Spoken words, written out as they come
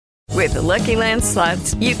With the Lucky Land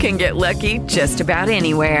Slots, you can get lucky just about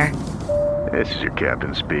anywhere. This is your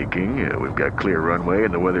captain speaking. We've got clear runway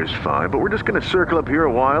and the weather's fine, but we're just going to circle up here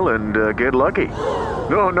a while and get lucky.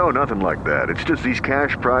 No, nothing like that. It's just these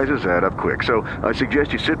cash prizes add up quick. So I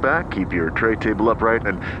suggest you sit back, keep your tray table upright,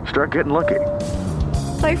 and start getting lucky.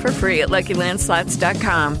 Play for free at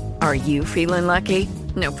LuckyLandSlots.com. Are you feeling lucky?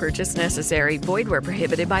 No purchase necessary. Void where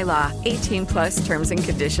prohibited by law. 18 plus terms and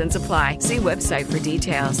conditions apply. See website for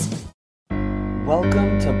details.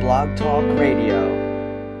 Welcome to Blog Talk Radio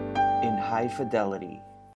in high fidelity.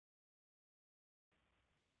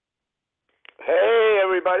 Hey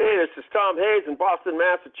everybody, this is Tom Hayes in Boston,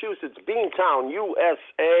 Massachusetts, Beantown,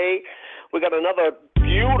 USA. We got another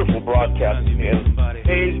beautiful broadcast here.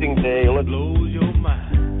 Amazing day. Let's blow your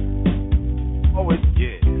mind. Always,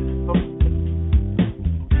 yeah.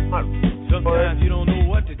 Sometimes you don't know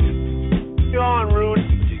what to do. Go on, Rudy.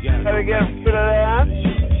 You gotta get rid of that.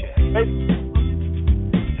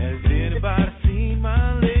 Has anybody seen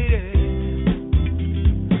my lady?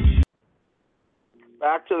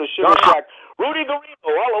 Back to the Sugar Shack. Rudy Guarino,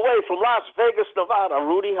 all the way from Las Vegas, Nevada.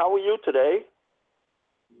 Rudy, how are you today?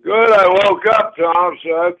 Good. I woke up, Tom, so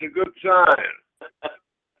that's a good sign.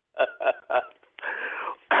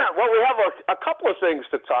 Well, we have a couple of things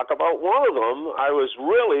to talk about. One of them, I was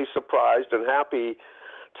really surprised and happy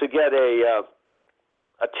to get a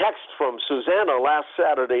text from Susanna last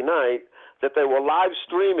Saturday night that they were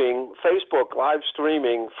Facebook live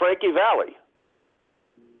streaming Frankie Valli.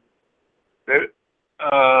 They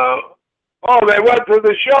went to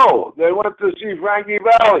the show. They went to see Frankie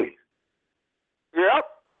Valli. Yep,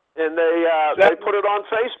 and they put it on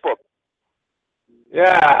Facebook.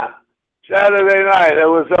 Yeah, Saturday night. It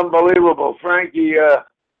was unbelievable. Frankie,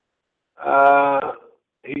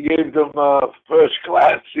 he gave them first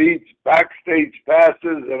class seats, backstage passes,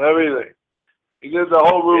 and everything. He did the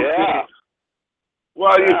whole routine. Yeah.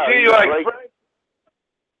 Well, you see, like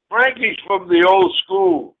Frankie's from the old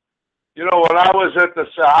school. You know, when I was at the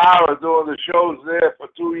Sahara doing the shows there for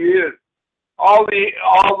 2 years, all the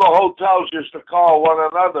hotels used to call one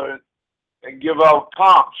another and give out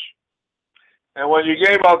comps. And when you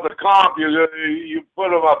gave out the comp, you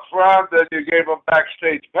put them up front, and you gave them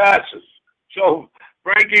backstage passes. So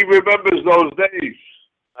Frankie remembers those days.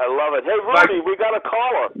 I love it. Hey, Rudy, we got a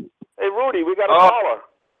caller. Hey, Rudy, we got a caller.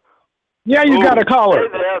 Yeah, you got a caller. Hey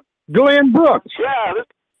there. Glenn Brooks. Yeah,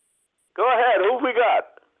 go ahead. Who we got?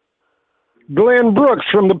 Glenn Brooks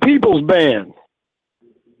from the People's Band.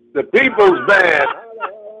 The People's Band.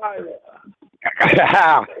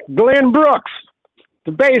 Glenn Brooks,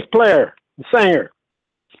 the bass player, the singer.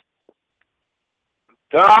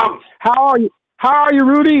 Tom? How are you,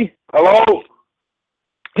 Rudy? Hello?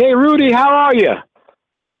 Hey, Rudy, how are you?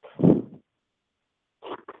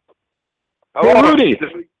 Hello? Hey, Rudy.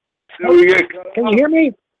 Can you hear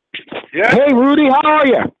me? Yeah. Hey, Rudy, how are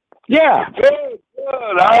you? Yeah. Good.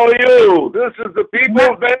 How are you? This is the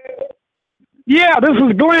People's Band? Yeah, this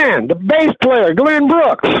is Glenn, the bass player, Glenn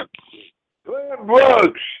Brooks. Glenn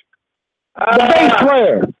Brooks. The bass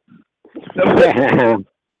player. You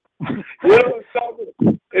know,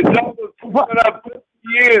 it's almost coming up 50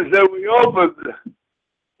 years that we opened.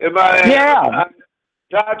 Yeah.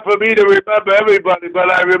 It's hard for me to remember everybody,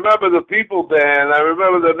 but I remember the People Band. I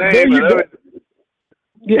remember the name and everything.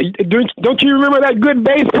 Yeah, don't you remember that good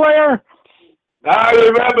bass player? I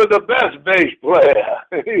remember the best bass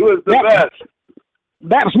player. He was the best.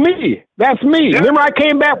 That's me. Yeah. Remember I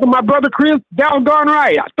came back with my brother Chris? Doggone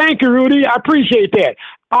right. Thank you, Rudy. I appreciate that.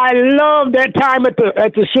 I love that time at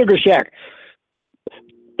the Sugar Shack.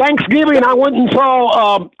 Thanksgiving, I went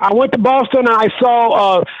to Boston and I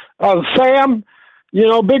saw Sam,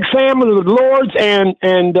 Big Sam of the Lords and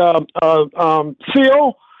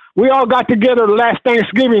Seal. We all got together last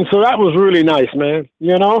Thanksgiving, so that was really nice, man.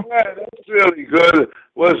 Yeah, that's really good.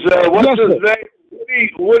 What's his name?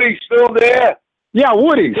 Woody still there? Yeah,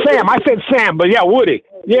 Woody. Sam. I said Sam, but yeah, Woody.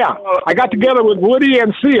 Yeah. I got together with Woody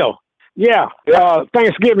and Seal. Yeah.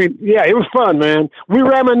 Thanksgiving. Yeah, it was fun, man. We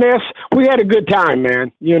reminisced. We had a good time,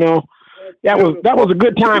 man. That was a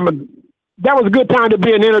good time. That was a good time to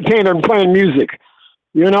be an entertainer and playing music.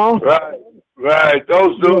 Right.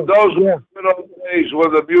 Those were good old days where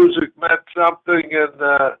the music meant something and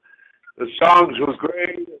the songs were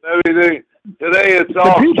great and everything. Today it's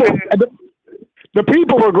all the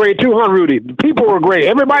people were great too, huh, Rudy? The people were great.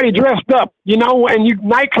 Everybody dressed up, and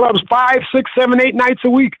nightclubs 5, 6, 7, 8 nights a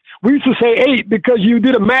week. We used to say 8 because you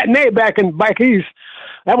did a matinee back east.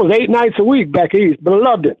 That was 8 nights a week back east, but I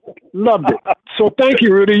loved it. So thank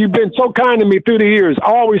you, Rudy. You've been so kind to me through the years,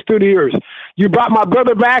 always through the years. You brought my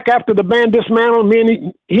brother back after the band dismantled.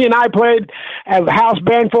 He and I played as a house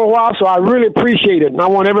band for a while, so I really appreciate it. And I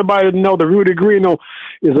want everybody to know that Rudy Guarino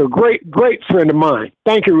is a great, great friend of mine.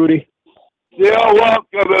 Thank you, Rudy. You're welcome,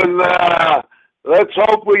 and let's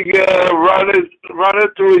hope we run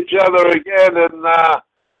into each other again. And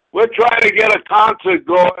we're trying to get a concert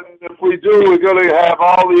going. If we do, we're going to have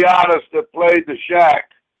all the artists that played the Shack.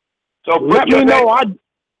 So let me know. I'm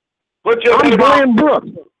Glenn Brooks.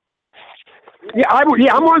 Yeah, I'm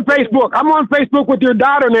on Facebook. I'm on Facebook with your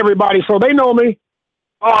daughter and everybody, so they know me.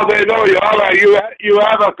 Oh, they know you. All right, you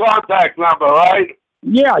have a contact number, right?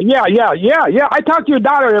 Yeah. I talk to your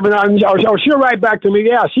daughter every now and then, or she'll write back to me.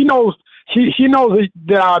 Yeah, she knows. She knows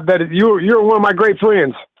that you're one of my great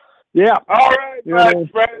friends. Yeah. All right, my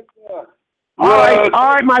friend. All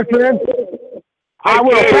right, my friend. I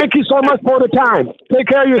will. Thank you so much for the time. Take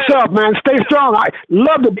care of yourself, man. Stay strong. I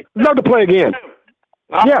love to play again.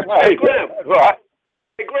 Yes. Hey, Graham.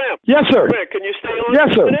 Hey, Graham. Yes, sir. Graham, can you stay on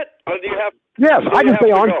yes, sir. a minute? Or do you have? Yes, I can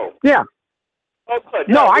stay on. Go? Yeah. Oh, good.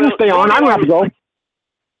 No, I can stay on. I don't have to go.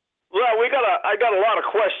 Well, I got a lot of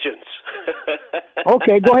questions.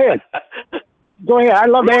 Okay, go ahead. Go ahead. I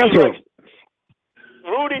love to answer it.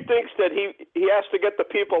 Rudy thinks that he has to get the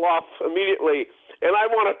people off immediately. And I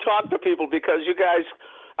want to talk to people because you guys,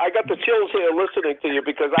 I got the chills here listening to you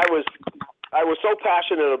because I was so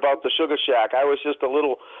passionate about the Sugar Shack. I was just a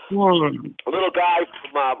little guy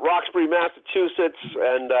from Roxbury, Massachusetts,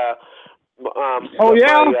 and my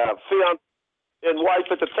fiance and wife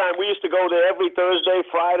at the time. We used to go there every Thursday,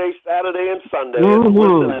 Friday, Saturday, and Sunday. And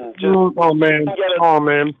listen and just oh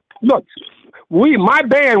man! Look. My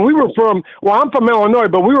band, we were from, I'm from Illinois,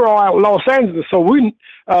 but we were all out in Los Angeles. So we,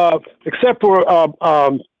 except for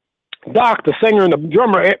Doc, the singer and the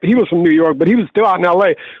drummer, he was from New York, but he was still out in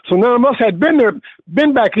L.A. So none of us had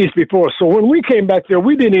been back east before. So when we came back there,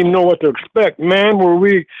 we didn't even know what to expect, man.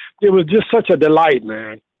 It was just such a delight,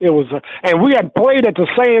 man. It was, and we had played at the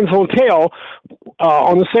Sands Hotel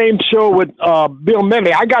on the same show with Bill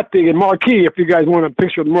Medley. I got the marquee, if you guys want a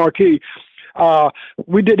picture of the marquee.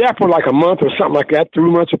 We did that for like a month or something like that, 2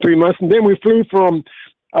 months or 3 months. And then we flew from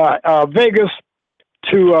Vegas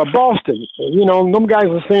to Boston. You know, them guys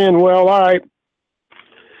are saying, well, all right,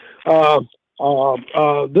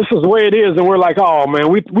 this is the way it is. And we're like, oh, man,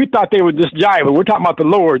 we thought they were just jiving. We're talking about the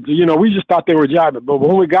Lords. You know, we just thought they were jiving. But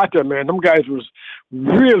when we got there, man, them guys was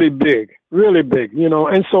really big, you know.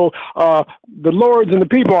 And so the Lords and the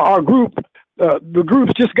people, our group, the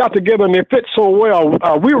groups just got together and they fit so well.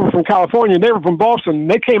 We were from California. They were from Boston.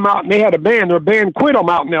 They came out and they had a band. Their band quit them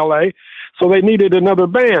out in L.A., so they needed another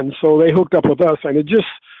band. So they hooked up with us, and it just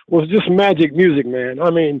was just magic music, man.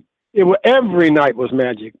 I mean, every night was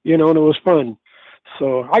magic, you know, and it was fun.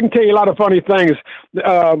 So I can tell you a lot of funny things.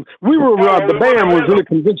 The band was really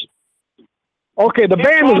conventional. Okay, the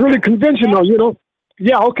band was really conventional, you know.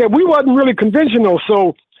 Yeah, okay, we wasn't really conventional,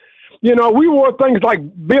 so... You know, we wore things like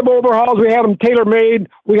bib overalls. We had them tailor-made.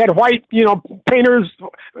 We had white, you know, painters.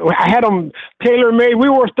 I had them tailor-made. We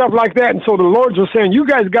wore stuff like that. And so the Lords were saying, you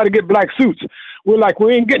guys got to get black suits. We're like,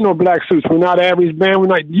 we ain't getting no black suits. We're not an average band.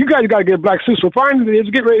 You guys got to get black suits. So finally, they was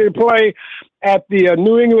getting ready to play at the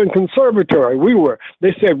New England Conservatory.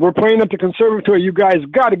 They said, we're playing at the Conservatory. You guys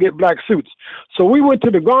got to get black suits. So we went to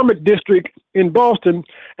the Garment District in Boston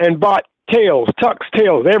and bought tails, tux,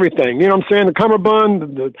 tails, everything. You know what I'm saying? The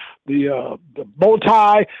cummerbund, the bow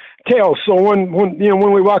tie, tails. So when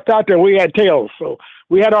we walked out there, we had tails. So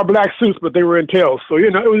we had our black suits, but they were in tails. So,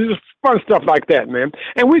 you know, it was just fun stuff like that, man.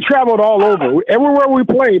 And we traveled all over. Everywhere we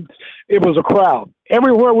played, it was a crowd.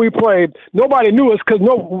 Everywhere we played, nobody knew us because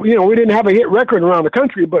we didn't have a hit record around the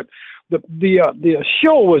country. But the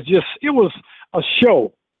show was it was a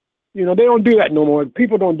show. You know, they don't do that no more.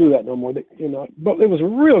 People don't do that no more, you know. But it was a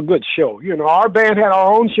real good show. You know, our band had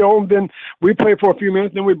our own show, and then we played for a few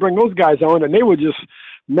minutes, then we bring those guys on, and they would just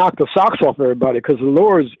knock the socks off everybody because the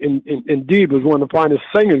Lords, indeed, was one of the finest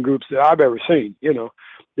singing groups that I've ever seen. You know,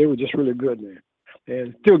 they were just really good, man.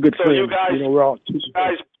 And still good friends. You guys, we're all played,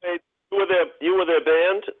 you were their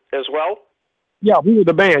band as well? Yeah, we were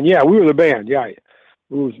the band. Yeah, we were the band. Yeah, it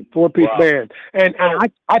was a 4-piece band. And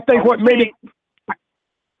I think what made it...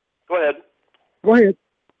 Go ahead. Well,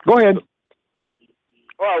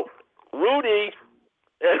 Rudy,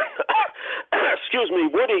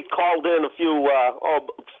 Woody called in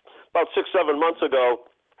about 6-7 months ago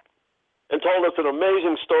and told us an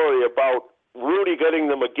amazing story about Rudy getting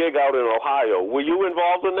them a gig out in Ohio. Were you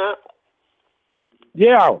involved in that?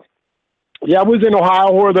 Yeah, I was in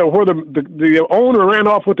Ohio where the owner ran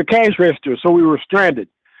off with the cash register, so we were stranded.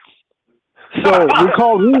 So we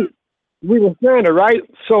called Rudy. We were stranded, right?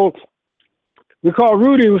 So We called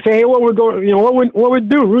Rudy and we say, hey, what we're going, what we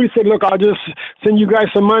do? Rudy said, look, I'll just send you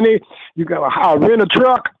guys some money. I'll rent a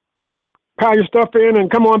truck, pile your stuff in, and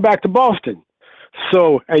come on back to Boston.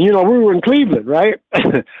 So, and we were in Cleveland, right?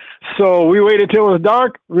 So we waited till it was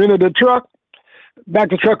dark, rented a truck,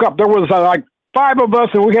 backed the truck up. There was like 5 of us,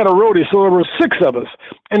 and we had a roadie, so there were 6 of us.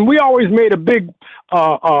 And we always made a big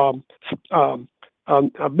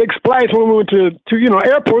splash when we went to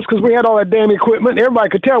airports because we had all that damn equipment. Everybody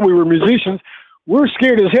could tell we were musicians. We're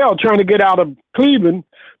scared as hell trying to get out of Cleveland,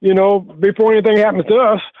 before anything happens to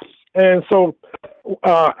us. And so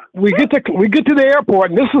we get to the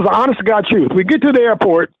airport, and this is the honest to God truth. We get to the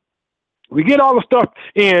airport, we get all the stuff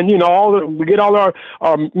in, we get all our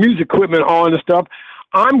music equipment on and stuff.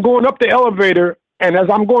 I'm going up the elevator, and as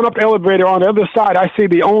I'm going up the elevator on the other side, I see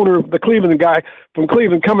the owner, the Cleveland guy from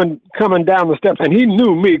Cleveland, coming down the steps, and he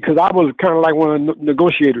knew me because I was kind of like one of the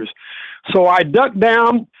negotiators. So I ducked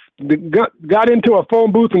down, got into a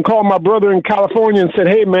phone booth and called my brother in California and said,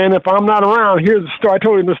 hey man, if I'm not around, here's the story. I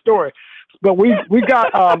told him the story. But we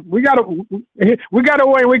got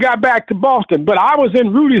away and we got back to Boston. But I was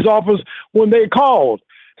in Rudy's office when they called.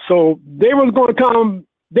 So they was going to come,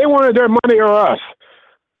 they wanted their money or us.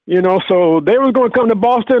 So they were going to come to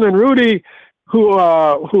Boston, and Rudy, who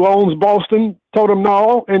owns Boston, told him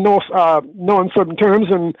no, in no uncertain terms,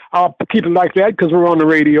 and I'll keep it like that because we're on the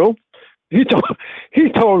radio.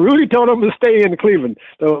 Rudy told him to stay in Cleveland.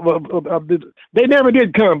 They never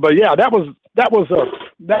did come, but yeah, that was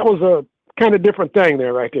a kind of different thing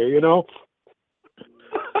there, right there,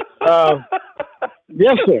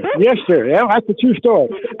 Yes, sir. Yeah, that's a true story.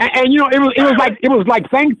 And it was like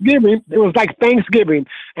Thanksgiving. It was like Thanksgiving,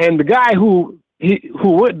 and the guy who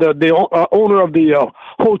the owner of the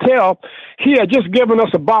hotel, he had just given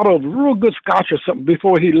us a bottle of real good scotch or something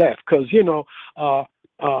before he left, because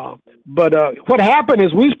But what happened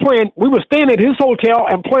is we were staying at his hotel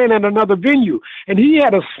and playing at another venue, and he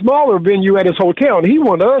had a smaller venue at his hotel, and he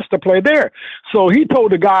wanted us to play there. So he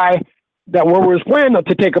told the guy that where we was playing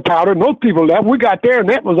to take a powder, and those people left. We got there, and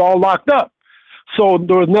that was all locked up. So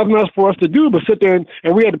there was nothing else for us to do but sit there,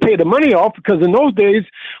 and we had to pay the money off, because in those days,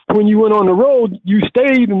 when you went on the road, you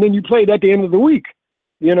stayed and then you played at the end of the week,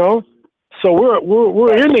 So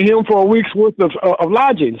we're into him for a week's worth of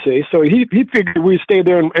lodging, see. So he figured we'd stay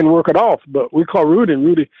there and work it off. But we called Rudy, and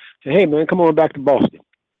Rudy said, "Hey man, come on back to Boston."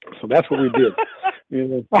 So that's what we did.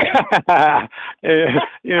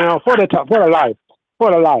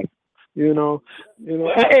 What a life. And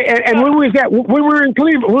when we were in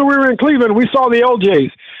Cleveland, we saw the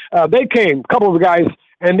LJs. They came, a couple of guys,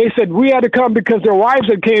 and they said we had to come because their wives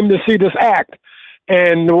had came to see this act.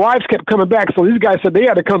 And the wives kept coming back, so these guys said they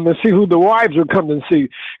had to come and see who the wives would come and see,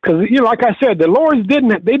 because like I said, the Lords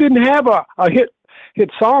didn't have a hit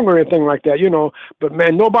song or anything like that, But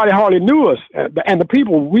man, nobody hardly knew us, and the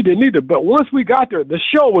people, we didn't either. But once we got there, the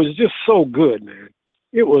show was just so good, man.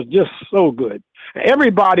 It was just so good.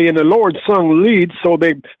 Everybody in the Lord sung leads, so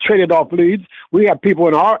they traded off leads. We had people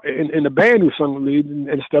in the band who sung leads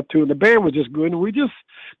and stuff too, and the band was just good. And we just,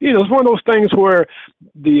 it's one of those things where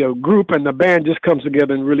the group and the band just comes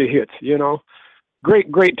together and really hits.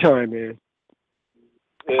 Great time, man.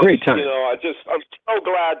 Great time. I'm so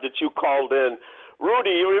glad that you called in, Rudy.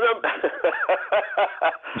 You remember?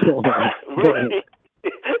 Rudy,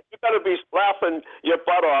 you got to be laughing your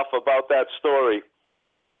butt off about that story.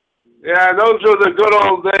 Yeah, those were the good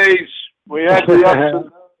old days. We had the ups and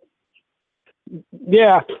downs.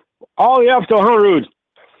 Yeah, all the ups to Rudy.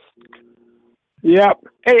 Yep.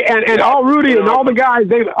 Hey, and all Rudy and all the guys,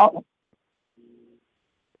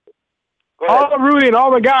 all Rudy and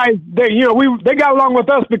all the guys, they got along with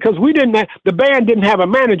us because the band didn't have a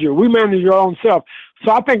manager. We managed our own self.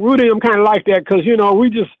 So I think Rudy and them kind of like that because,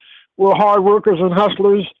 we're hard workers and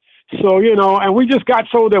hustlers. So, and we just got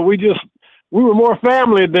so that we were more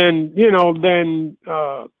family than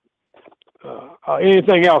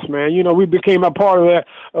anything else, man. We became a part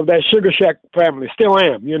of that Sugar Shack family. Still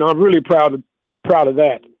am. I'm really proud of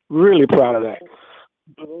that. Really proud of that.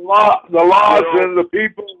 The Lords and the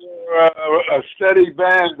people were a steady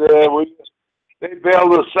band. They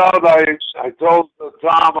bailed us out. I told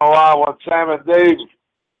Tom when Sam and Dave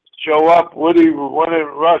show up, Woody went in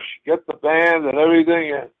rush, get the band and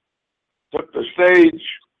everything, and took the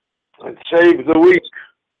stage and saved the week.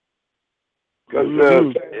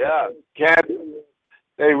 Because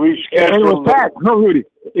they rescheduled. And it was packed, Rudy?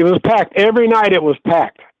 It was packed every night. It was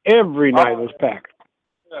packed. Every night it was packed.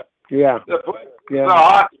 Yeah. The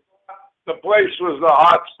place was the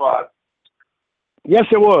hot spot. Yes,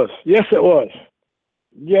 it was. Yes, it was.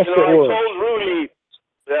 Yes, it was. I told Rudy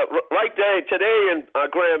that right today,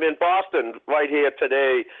 Graham, in Boston, right here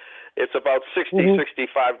today, It's about 60,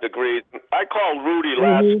 65 degrees. I called Rudy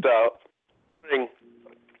last spring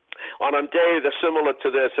on a day that's similar to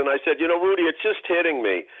this, and I said, Rudy, it's just hitting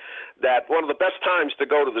me that one of the best times to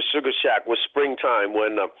go to the Sugar Shack was springtime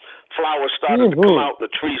when flowers started to come out, the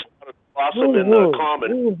trees started to blossom in the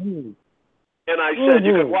common. And I said,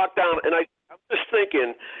 you could walk down, and I'm just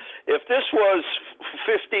thinking, if this was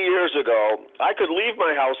 50 years ago, I could leave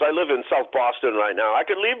my house. I live in South Boston right now. I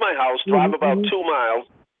could leave my house, drive about 2 miles,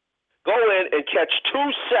 go in and catch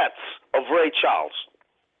 2 sets of Ray Charles.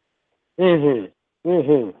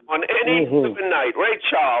 On any given night, Ray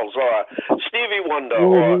Charles or Stevie Wonder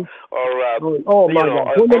or oh my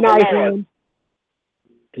God, nice,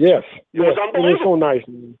 yes, it was unbelievable. It was so nice,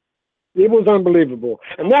 man. It was unbelievable,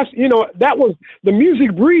 and that's that was the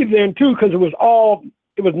music breathed in too, because it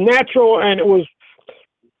was natural and it was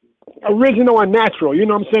original and natural. You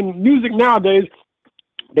know what I'm saying? Music nowadays,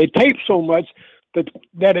 they tape so much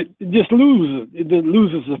that it just loses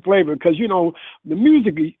the flavor, because the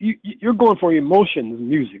music, you're going for emotions in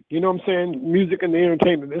music. You know what I'm saying? Music and the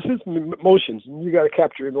entertainment, this is emotions, and you got to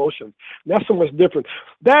capture emotions. That's so much different.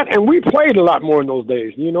 That, and we played a lot more in those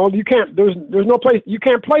days. You can't, there's no place, you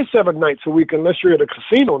can't play 7 nights a week unless you're at a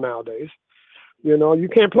casino nowadays. You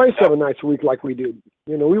can't play 7 nights a week like we did.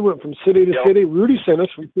 We went from city to city. Rudy sent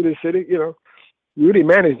us from city to city. Rudy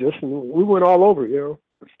managed us, and we went all over. Yeah.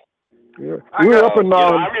 We were up in.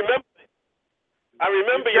 I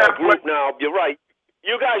remember your group now. You're right.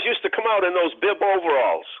 You guys used to come out in those bib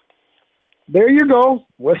overalls. There you go.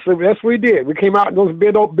 Yes, we did. We came out in those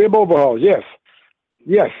bib overalls. Yes.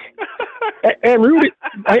 and Rudy,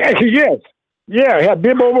 yes, yeah, had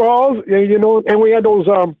bib overalls. And we had those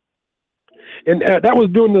and that was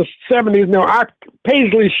during the 70s. Now, our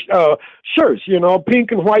paisley shirts,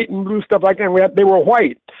 pink and white and blue stuff like that. They were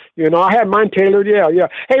white. I had mine tailored. Yeah.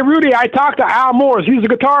 Hey, Rudy, I talked to Al Morris. He's a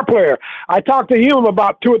guitar player. I talked to him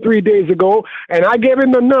about 2 or 3 days ago, and I gave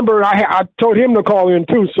him the number. I told him to call in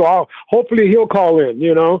too, so hopefully he'll call in.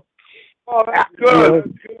 Oh, that's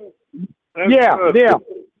good. Yeah,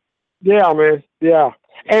 man. Yeah.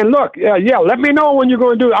 And look, let me know when you're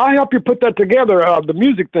going to do it. I'll help you put that together, the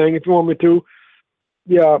music thing, if you want me to.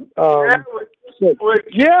 Yeah.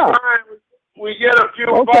 We get a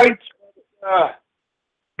few bites.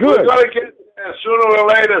 Good. We're going to get sooner or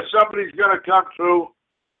later. Somebody's going to come through.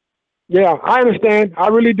 Yeah, I understand. I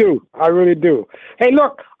really do. Hey,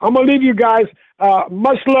 look, I'm going to leave you guys.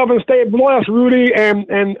 Much love and stay blessed, Rudy.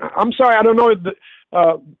 And I'm sorry, I don't know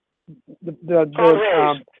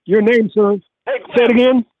your name, son. Hey, Glenn, say it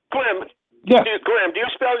again. Glenn. Yes. Glenn, do you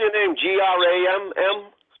spell your name Gramm?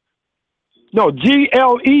 No, Glenn.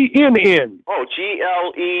 Oh, Glemm. N. Oh,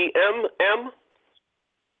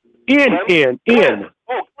 Glenn.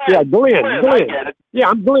 Yeah, Glenn. I get it. Yeah,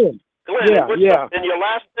 I'm Glenn. Glenn. Yeah. And your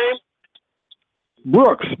last name?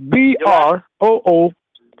 Brooks. Brooks.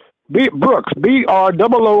 BROOKS.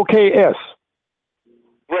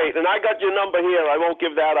 Great, and I got your number here. I won't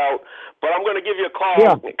give that out, but I'm going to give you a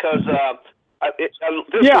call because this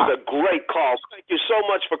is a great call. Thank you so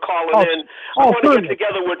much for calling in. I want to get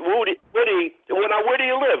together with Woody. Where do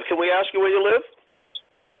you live? Can we ask you where you live?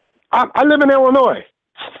 I live in Illinois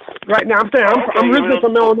right now. I'm originally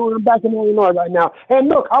from Illinois. I'm back in Illinois right now. And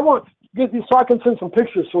look, I want get you so I can send some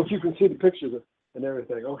pictures so you can see the pictures and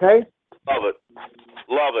everything. Okay? Love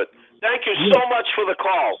it. Thank you so much for the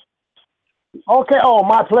call. Okay. Oh,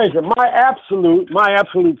 my pleasure. My absolute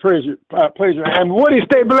pleasure. And Woody,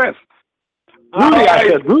 stay blessed. Rudy, I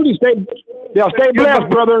said, Rudy, stay blessed,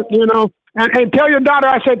 brother. And tell your daughter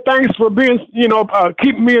I said thanks for being,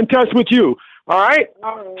 keeping me in touch with you. All right.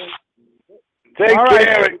 Take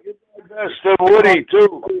care. And give my best to Woody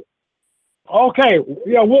too. Okay.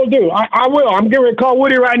 Yeah, we'll do. I will. I'm getting ready to call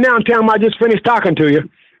Woody right now and tell him I just finished talking to you.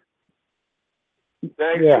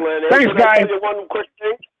 Thanks, Glenn. Thanks, guys. Can I tell you one quick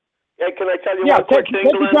thing? Hey, can I tell you one quick thing,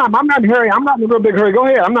 Glenn? Take your time. I'm not in a hurry. I'm not in a real big hurry. Go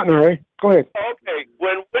ahead. I'm not in a hurry. Go ahead. Okay.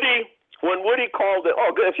 When Woody called it,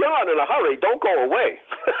 if you're not in a hurry, don't go away.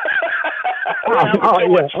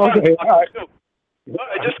 Okay. All right.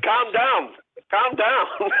 Just calm down.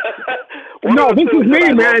 No, this is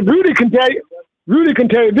me, man. Rudy can tell you.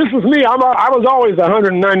 This is me. I was always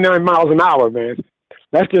 199 miles an hour, man.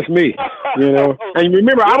 That's just me, And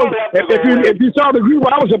remember, if you saw the group,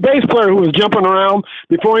 I was a bass player who was jumping around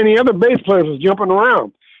before any other bass players was jumping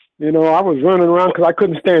around. I was running around because I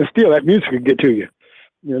couldn't stand still. That music could get to you,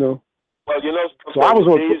 Well, so I was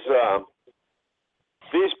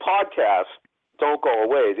these podcasts don't go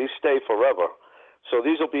away. These stay forever. So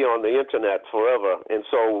these will be on the internet forever. And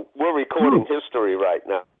so we're recording history right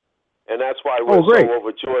now. And that's why we're so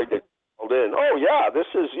overjoyed that called in. Oh, yeah,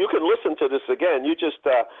 you can listen to this again. You just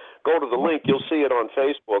go to the link. You'll see it on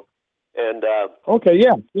Facebook. And okay,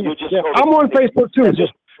 yeah. I'm on Facebook, too.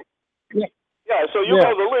 Yeah, so you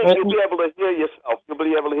go to the link, you'll be able to hear yourself. You'll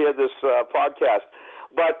be able to hear this podcast.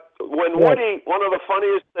 But when Woody, one of the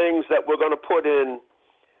funniest things that we're going to put in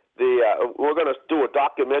we're going to do a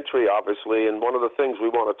documentary, obviously, and one of the things we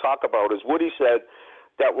want to talk about is Woody said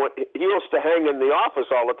that he used to hang in the office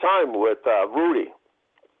all the time with Rudy.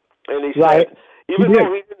 And he said, even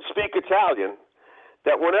though he didn't speak Italian,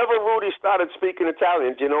 that whenever Rudy started speaking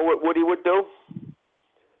Italian, do you know what Woody would do?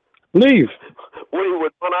 Leave. Woody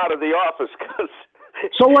would run out of the office because.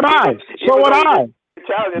 So would I.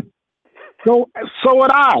 Italian. So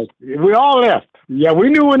would I. We all left. Yeah, we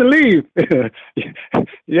knew when to leave.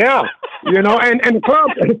 Yeah, you know, and the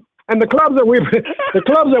clubs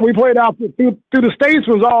that we played out through the States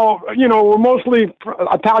was all, you know, were mostly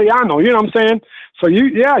Italiano. You know what I'm saying? So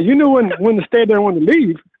you knew when to stay there and when to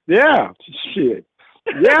leave. Yeah, shit.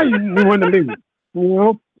 Yeah, you knew when to leave. You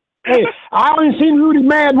know. Hey, I only seen Rudy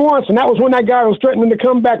mad once, and that was when that guy was threatening to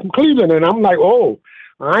come back from Cleveland, and I'm like, oh,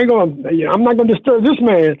 I'm not gonna disturb this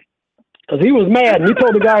man, because he was mad, and he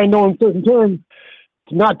told the guy in no uncertain terms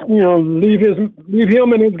to not, you know, leave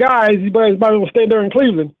him and his guys. Everybody will stay there in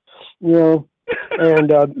Cleveland, you know.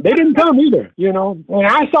 And they didn't come either, you know. And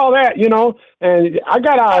I saw that, you know, and I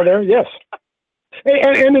got out of there. Yes.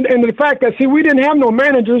 And the fact that, see, we didn't have no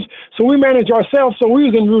managers, so we managed ourselves. So we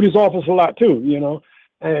was in Rudy's office a lot too, you know.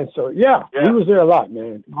 And so, yeah, we was there a lot,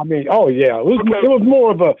 man. I mean, oh yeah, it was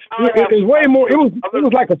more of a, it was way more. It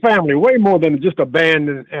was like a family, way more than just a band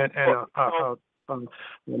and a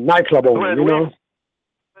nightclub owner, you know.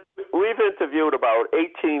 We've interviewed about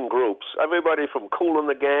 18 groups, everybody from Kool and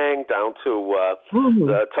the Gang down to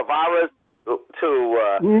the Tavares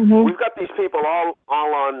to we've got these people all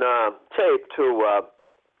on tape, to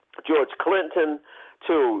George Clinton,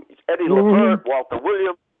 to Eddie LeVert, Walter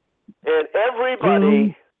Williams. And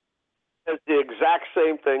everybody has the exact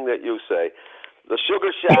same thing that you say. The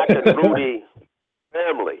Sugar Shack and Rudy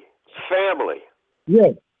family.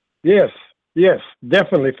 Yes,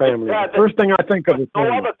 definitely family. First thing I think of is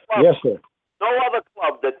family. Yes, sir. No other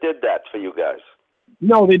club that did that for you guys.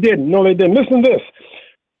 No, they didn't. Listen to this.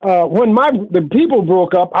 When the people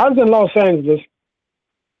broke up, I was in Los Angeles,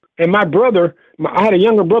 and my brother, I had a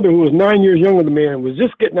younger brother who was 9 years younger than me and was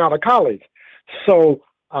just getting out of college. So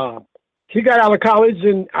he got out of college,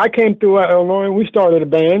 and I came through Illinois, and we started a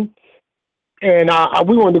band, and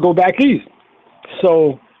we wanted to go back east.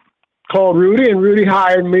 So called Rudy, and Rudy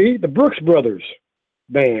hired me, the Brooks Brothers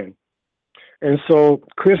band. And so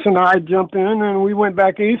Chris and I jumped in, and we went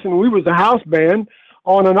back east, and we was a house band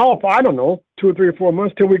on and off, I don't know, 2 or 3 or 4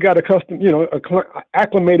 months till we got accustomed, you know,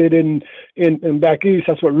 acclimated in back east.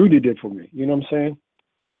 That's what Rudy did for me. You know what I'm saying?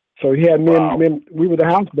 So he had me, and we were the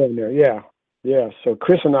house band there. Yeah. Yeah, so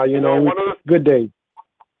Chris and I, you know, good day.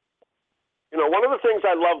 You know, one of the things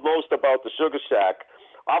I love most about the Sugar Shack,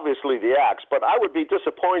 obviously the acts, but I would be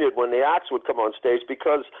disappointed when the acts would come on stage,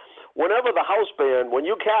 because whenever the house band, when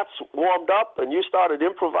you cats warmed up and you started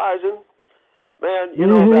improvising, man, you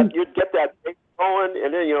know, that you'd get that thing going,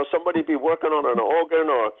 and then, you know, somebody'd be working on an organ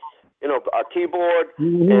or, you know, a keyboard,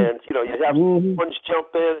 and, you know, you'd have someone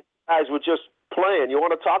jump in, guys were just playing. You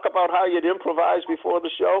want to talk about how you'd improvise before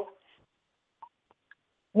the show?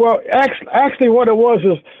 Well, actually what it was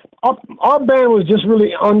is our band was just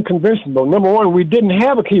really unconventional. Number one, we didn't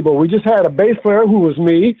have a keyboard. We just had a bass player, who was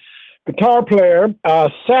me, guitar player, a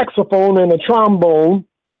saxophone, and a trombone,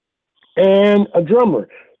 and a drummer,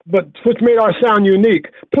 which made our sound unique.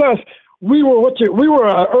 Plus, we were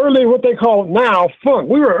an early, what they call now, funk.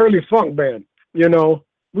 We were an early funk band, you know.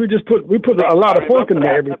 We put a lot of funk in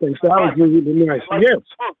everything, so that was really nice.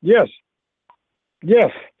 Yes.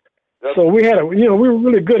 So we had we were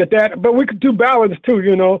really good at that, but we could do ballads too,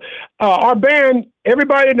 you know. Our band,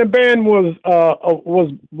 everybody in the band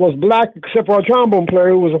was black except for our trombone player,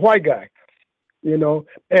 who was a white guy, you know.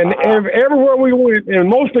 And everywhere we went, and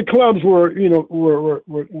most of the clubs were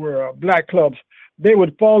black clubs, they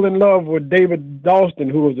would fall in love with David Dalston,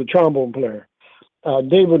 who was the trombone player.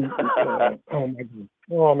 David,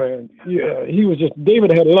 oh man, yeah, he was just,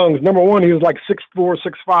 David had lungs. Number one, he was like 6'4",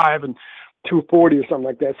 6'5", and 240 or something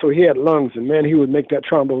like that. So he had lungs, and man, he would make that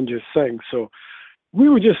trombone just sing. So it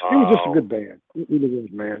was just a good band. It really was,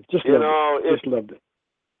 man. Just loved it.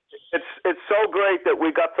 It's so great that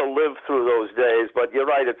we got to live through those days, but you're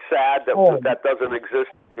right, it's sad that that doesn't exist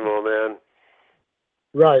anymore, man.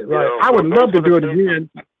 Right. You know, I would love to do it again.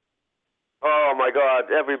 Oh my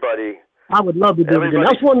God, everybody. I would love to do it again. Everybody-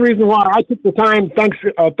 That's one reason why I took the time.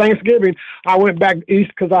 Thanksgiving, I went back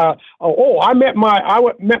east because I met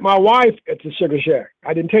my wife at the Sugar Shack.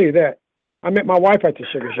 I didn't tell you that. I met my wife at the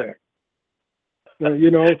Sugar Shack.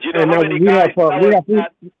 You know and how many we guys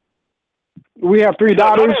have three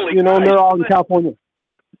daughters. You know, and they're all in California.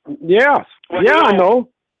 Yeah, well, yeah, I know.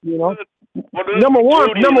 You know, number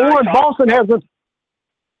one,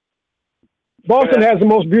 Boston has the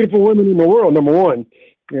most beautiful women in the world. Number one,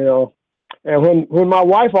 you know, and when my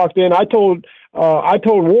wife walked in, I told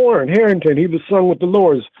Warren Harrington, he was sung with the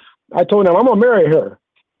Lords. I told him I'm gonna marry her,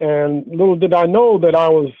 and little did I know that I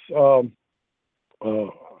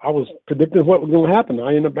was predicting what was going to happen.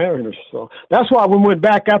 I ended up marrying her. So that's why we went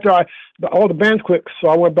back after all the bands quit. So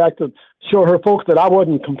I went back to show her folks that I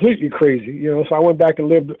wasn't completely crazy, you know. So I went back and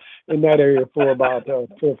lived in that area for about 4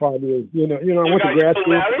 or 5 years. You know, I went to grad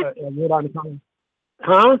school and went on to college.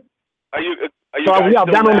 Huh? Are you so guys yeah,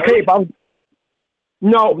 still down married? on the Cape.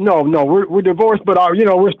 No. We're divorced, but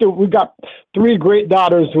we got 3 great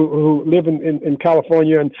daughters who live in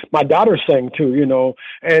California, and my daughter sang too, you know.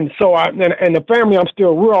 And so and the family,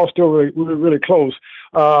 we're all still really close.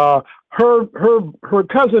 Her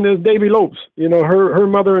cousin is Davy Lopes, you know. Her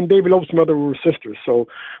mother and Davy Lopes' mother were sisters, so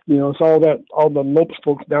you know, it's all the Lopes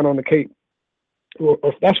folks down on the Cape. Well,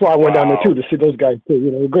 that's why I went down there too, to see those guys too.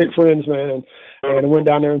 You know, great friends, man. And I went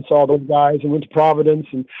down there and saw those guys, and went to Providence,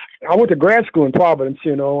 and I went to grad school in Providence,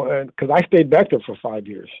 you know, and because I stayed back there for 5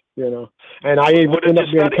 years, you know, and I even ended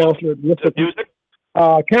up being a counselor. Music?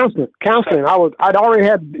 Counseling. I'd already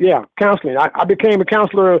had counseling. I became a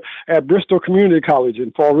counselor at Bristol Community College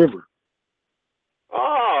in Fall River.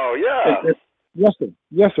 Oh yeah. Yes,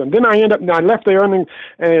 sir. And then I left there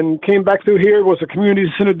and came back through here, was a community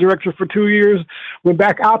center director for 2 years, went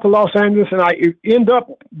back out to Los Angeles, and I ended up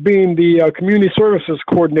being the community services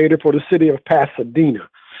coordinator for the city of Pasadena.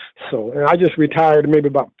 So, and I just retired maybe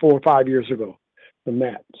about 4 or 5 years ago from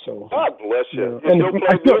that. So, God bless you. You You still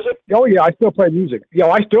play music? Oh, yeah, I still play music. Yeah,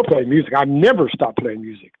 I still play music. I've never stopped playing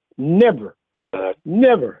music. Never.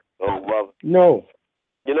 Never. Oh, love it. No.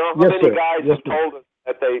 You know how many guys have told us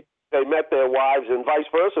that they met their wives and vice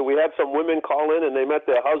versa. We had some women call in and they met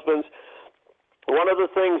their husbands. One of the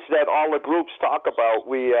things that all the groups talk about,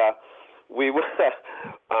 we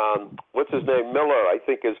what's his name? Miller, I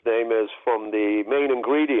think his name is, from the Main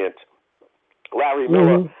Ingredient, Larry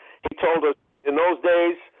Miller. Mm-hmm. He told us in those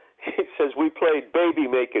days, he says, we played baby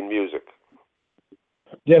making music.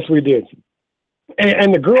 Yes, we did.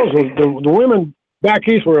 And the girls, the women back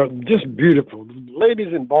east were just beautiful. The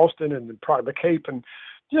ladies in Boston and the Cape, and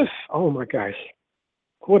just, oh my gosh,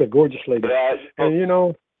 what a gorgeous lady. Yeah, and you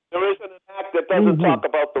know, there isn't an act that doesn't talk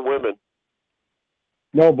about the women.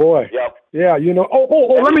 No, boy. Yep. Yeah, you know.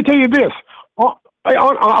 Oh, let me tell you this. I'll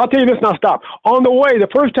tell you this now, stop. On the way, the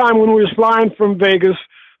first time when we was flying from Vegas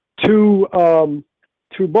to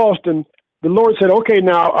Boston, the Lord said, okay,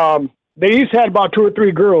 now, they each had about 2 or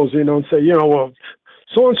 3 girls, you know, and say, you know, well,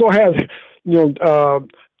 so-and-so has, you know,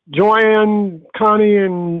 Joanne, Connie,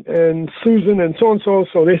 and Susan, and so-and-so.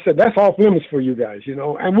 So they said, that's off limits for you guys, you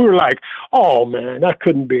know. And we were like, oh, man, that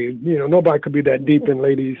couldn't be. You know, nobody could be that deep in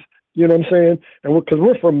ladies. You know what I'm saying? And because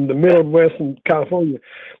we're from the Midwest and California,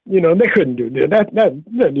 you know, they couldn't do that. That's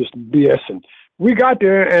just BS. And we got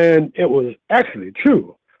there, and it was actually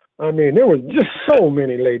true. I mean, there was just so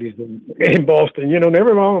many ladies in Boston, you know, and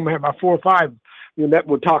every one of them had about 4 or 5, you know, that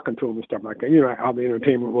were talking to them and stuff like that. You know how the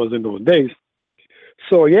entertainment was in those days.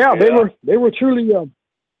 So yeah, they were truly the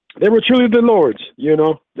Lords, you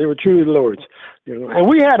know. They were truly the Lords, you know. And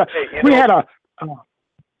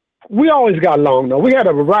we always got along though. We had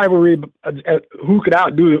a rivalry who could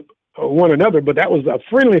outdo one another, but that was a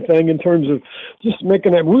friendly thing in terms of just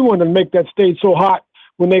making that. We wanted to make that stage so hot.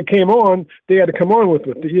 When they came on, they had to come on with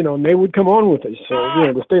it, you know, and they would come on with it. So, you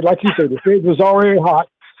know, the stage, like you said, the stage was already hot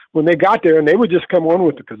when they got there, and they would just come on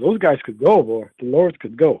with it because those guys could go, boy. The Lords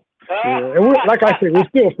could go. You know? And like I said, we're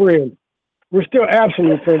still friends. We're still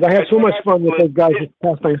absolute friends. I had so much fun with those guys this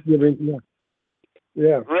past Thanksgiving.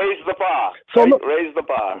 Yeah. Raise the bar. So raise the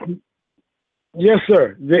bar. Yes,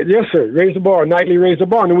 sir. Yes, sir. Raise the bar. Nightly raise the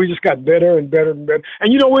bar. And we just got better and better and better.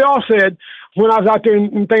 And, you know, we all said, when I was out there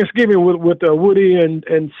in Thanksgiving with Woody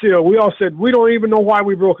and Seal, we all said, we don't even know why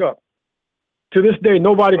we broke up. To this day,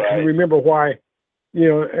 nobody can remember why. You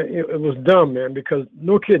know, it was dumb, man, because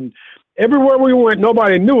no kidding. Everywhere we went,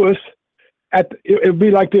 nobody knew us. It'd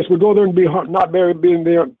be like this. We'd go there and be not being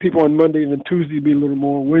there, people on Monday, and then Tuesday would be a little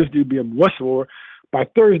more. Wednesday would be much more. By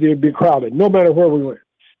Thursday, it'd be crowded, no matter where we went.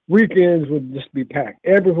 Weekends would just be packed.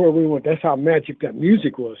 Everywhere we went, that's how magic that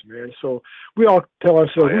music was, man. So we all tell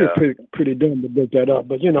ourselves we were pretty dumb to break that up.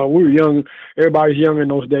 But, you know, we were young. Everybody's young in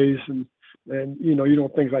those days. And And, you know, you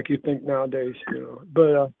don't think like you think nowadays, you know.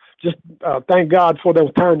 But just thank God for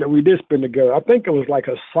those time that we did spend together. I think it was like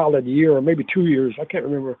a solid year or maybe 2 years. I can't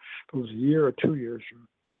remember if it was a year or 2 years.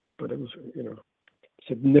 But it was, you know,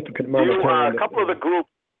 significant amount of time. A couple of the groups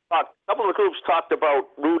talked about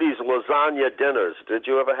Rudy's lasagna dinners. Did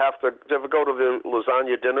you ever go to the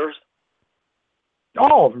lasagna dinners?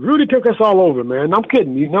 Oh, Rudy took us all over, man. I'm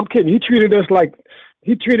kidding. He treated us like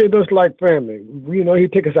family. You know,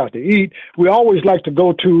 he'd take us out to eat. We always like to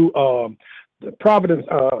go to the Providence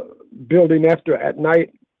building at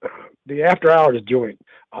night, the after hours joint.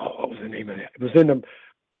 Oh, what was the name of that? It was in the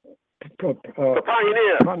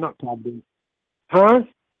Pioneer. Not Providence. Huh?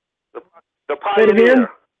 The Pioneer. Say it again?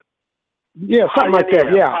 Yeah, something like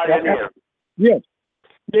that. Yeah. Pioneer.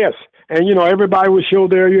 Yes. And, you know, everybody would show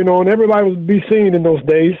there, you know, and everybody would be seen in those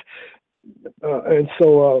days. And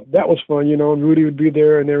so that was fun, you know, and Rudy would be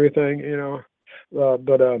there and everything, you know.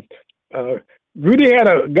 But Rudy had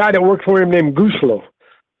a guy that worked for him named Guslo,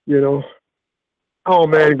 you know. Oh,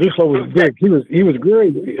 man, Guslo was big. He was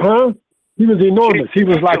great. Huh? He was enormous. He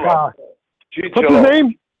was like, what's his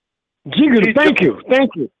name? Gigolo. Thank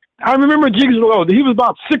you. I remember Gigolo. He was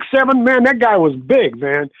about 6'7", man. That guy was big,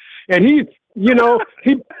 man. And he, you know,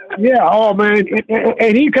 oh, man.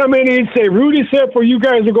 And he'd come in and he'd say, Rudy said for you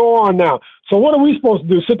guys to go on now. So what are we supposed to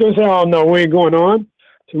do? Sit there and say, oh, no, we ain't going on.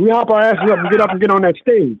 So we hop our asses up and get on that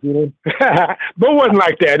stage, you know. But it wasn't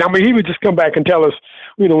like that. I mean, he would just come back and tell us,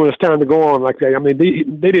 you know, when it's time to go on like that. I mean,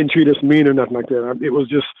 they didn't treat us mean or nothing like that.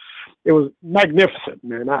 It was magnificent,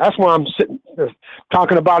 man. That's why I'm sitting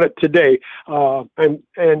talking about it today. And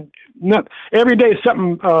not every day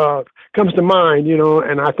something comes to mind, you know,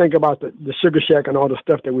 and I think about the Sugar Shack and all the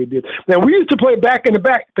stuff that we did. Now, we used to play back in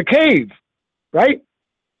the cave, right?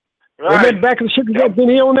 Right. We met back in the Sugar Shack. Didn't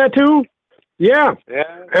he own that too? Yeah.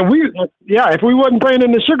 And if we wasn't playing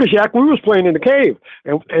in the Sugar Shack, we was playing in the cave.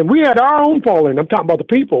 And we had our own following. I'm talking about the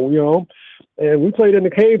people, you know. And we played in the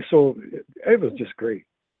cave, so it was just great.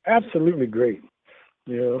 Absolutely great.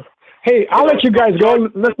 You know. Hey, I'll let you guys go.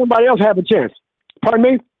 Let somebody else have a chance. Pardon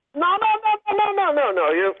me? No.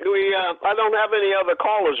 I don't have any other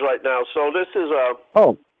callers right now, so this is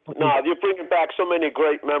Oh. No, you're bringing back so many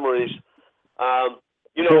great memories.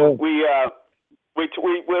 You know, we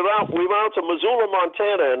went out to Missoula,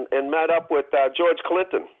 Montana, and met up with George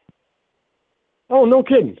Clinton. Oh, no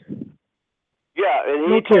kidding. Yeah, and he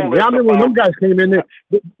no kidding. I remember when them guys came in there.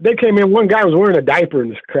 They came in. One guy was wearing a diaper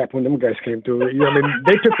and this crap when them guys came through. You know, I mean,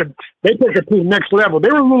 they took it to the next level. They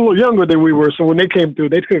were a little younger than we were, so when they came through,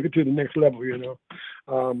 they took it to the next level. You know.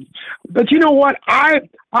 But you know what? I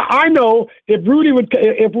know if Rudy would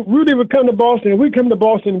come to Boston, if we come to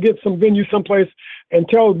Boston and get some venue someplace and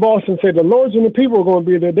tell Boston, say the Lords and the people are going to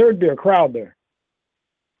be there, there would be a crowd there.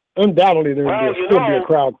 Undoubtedly, there would still be a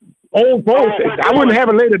crowd. Old folks, I wouldn't have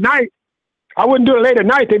it late at night. I wouldn't do it late at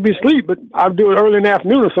night. They'd be asleep, but I'd do it early in the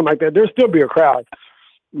afternoon or something like that. There'd still be a crowd,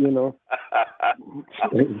 you know.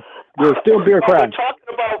 There'd still be a crowd.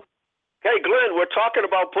 Glenn, we're talking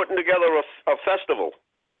about putting together a festival.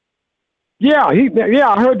 Yeah, I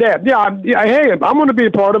heard that. Yeah. Hey, I'm going to be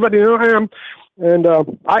a part of it, you know. And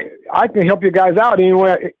I can help you guys out any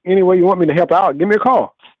way you want me to help out. Give me a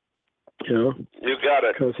call. You know. You got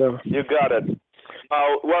it. You got it.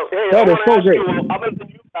 Well, hey, that I is so ask great. You, other than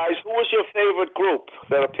you guys, who was your favorite group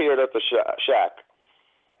that appeared at the shack?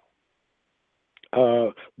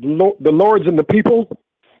 The Lords and the People.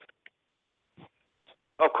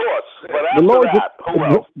 Of course, but who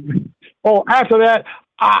else? Oh, after that,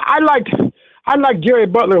 I liked Jerry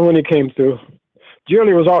Butler when he came through.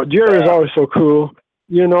 Jerry was always so cool.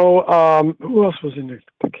 You know, who else was in there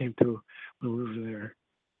that came through when we were there?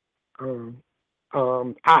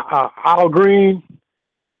 Al Green.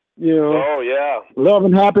 You know. Oh yeah. Love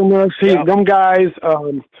and Happiness. Them guys.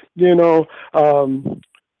 You know.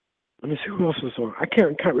 Let me see who else was on. I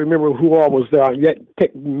can't remember who all was there. Yet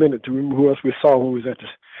take a minute to remember who else we saw who was at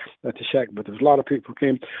the shack. But there's a lot of people who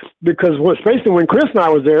came because especially when Chris and I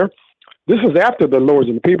was there. This was after the Lords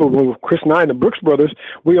and the People. When Chris and I and the Brooks Brothers,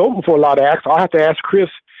 we opened for a lot of acts. I'll have to ask Chris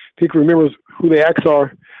if he can remember who the acts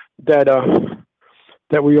are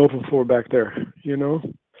that we opened for back there. You know.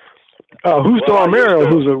 Justo Armero,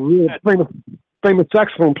 who's a real famous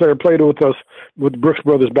saxophone player, played with us with the Brooks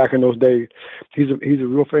Brothers back in those days. He's a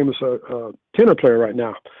real famous tenor player right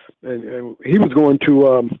now, and he was going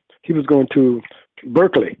to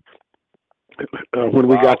Berkeley when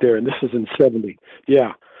we got there, and this was in 70.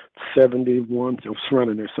 Yeah, 71, so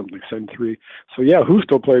surrounding there something like 73. So yeah,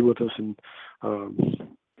 Justo played with us, and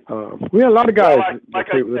we had a lot of guys that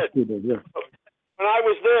played with us too. Yeah. When I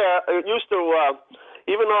was there, it used to.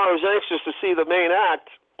 Even though I was anxious to see the main act,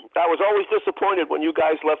 I was always disappointed when you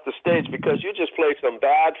guys left the stage because you just played some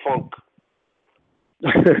bad funk.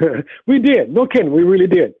 We did. No kidding. We really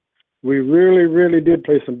did. We really, really did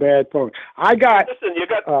play some bad funk. Listen, you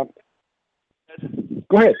got...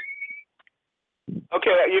 Go ahead.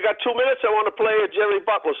 Okay, you got 2 minutes. I want to play a Jerry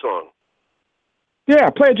Butler song. Yeah,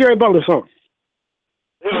 play a Jerry Butler song.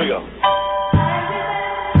 Here we go.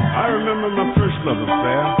 I remember my first love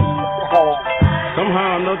affair.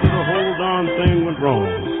 Somehow or another, the whole darn thing went wrong.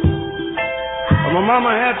 But my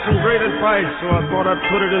mama had some great advice, so I thought I'd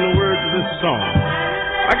put it in the words of this song.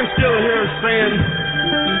 I can still hear her saying,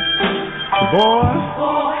 boy,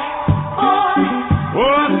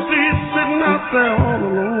 I see you sitting out there all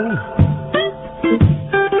alone,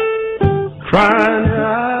 crying your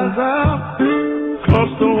eyes out,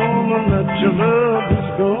 'cause the woman that you love is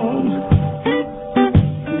gone.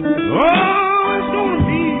 Oh, that's gonna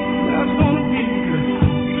be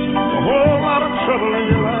a whole lot of trouble in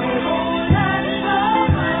your life.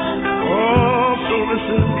 Oh, so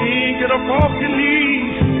listen to me, get up off your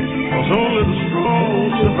knees, 'cause only the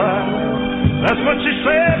strong survive. That's what she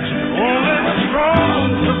said, only the strong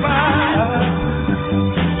survive.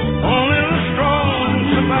 Only the strong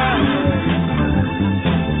survive.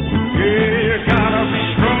 Yeah, you gotta be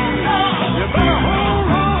strong. You better hold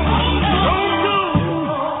on. Don't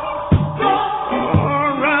go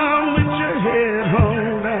around with your head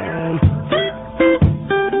hung down.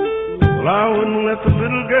 Well, I wouldn't let the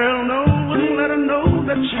little girl know, wouldn't let her know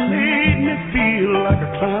that she made me feel like a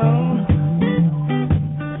clown.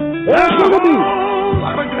 There's a whole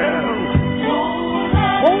lot of girls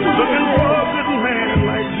looking for a good man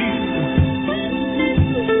like you.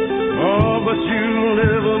 Oh, but you'll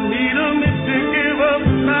never meet him if you give up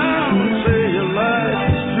now and say your life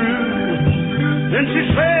is through. Then she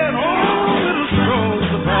said, oh, little strong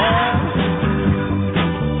survive.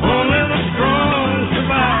 Only the strong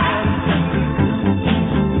survive.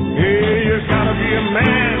 Yeah, you gotta be a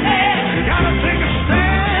man. You gotta take a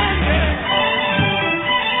stand.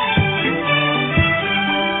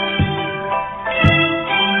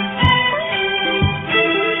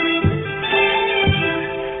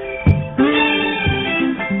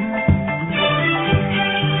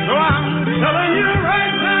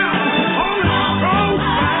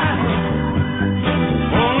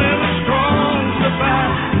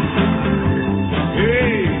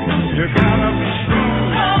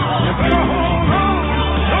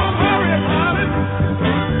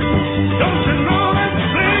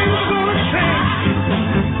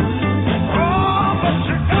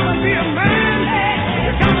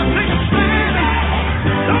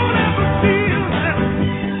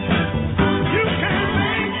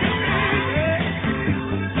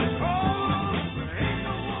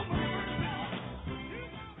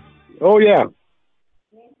 Oh, yeah.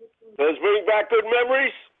 Does bring back good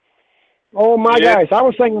memories? Oh, my gosh. I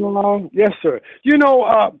was singing along. Yes, sir. You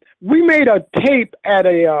know, we made a tape at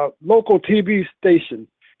a local TV station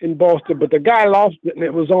in Boston, but the guy lost it, and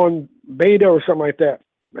it was on beta or something like that.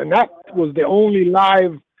 And that was the only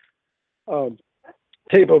live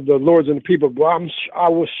tape of the Lords and the People. But I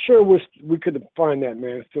was sure we could find that,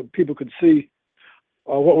 man, so people could see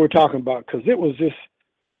what we're talking about, because it was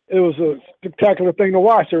a spectacular thing to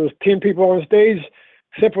watch. There was 10 people on stage,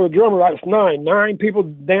 except for the drummer. That was 9 people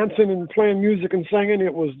dancing and playing music and singing.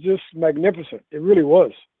 It was just magnificent. It really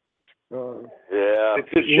was. Yeah.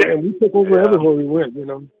 And we took over everywhere we went, you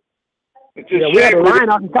know. We had a line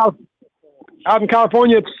out in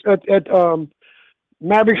California at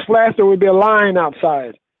Mavericks Flash. There would be a line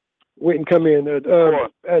outside waiting to come in.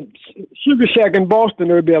 At Sugar Shack in Boston,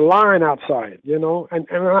 there would be a line outside, you know. And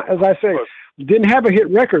as I say, didn't have a hit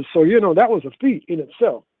record, so, you know, that was a feat in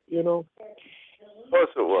itself, you know. Of course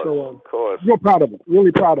it was. So, of course. Real proud of him.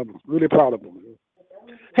 Really proud of him. Really proud of him.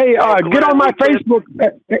 Hey, get on my Facebook.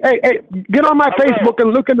 Hey, get on my Facebook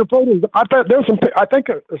and look in the photos. I thought I think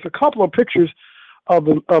there's a couple of pictures of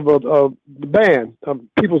the band,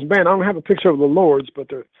 people's band. I don't have a picture of the Lords, but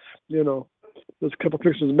there's a couple of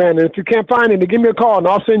pictures of the band. And if you can't find it, give me a call and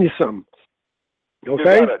I'll send you some.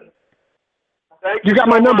 Okay. You got it. Thank you got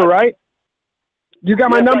my number, right? You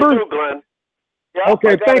got my number? I do, Glenn. Yeah,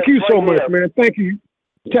 okay, thank you so much, man. Thank you.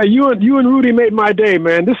 Yeah, you and Rudy made my day,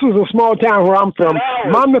 man. This is a small town where I'm from,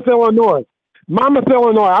 Monmouth, Illinois.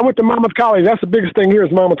 I went to Monmouth College. That's the biggest thing here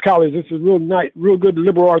is Monmouth College. This is real good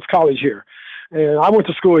liberal arts college here. And I went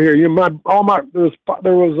to school here. There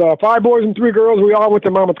was 5 boys and 3 girls. We all went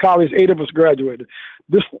to Monmouth College. 8 of us graduated.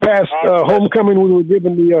 This past homecoming, we were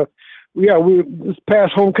given this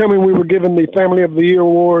past homecoming, we were given the Family of the Year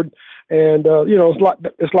award. And,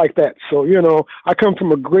 it's like that. So, I come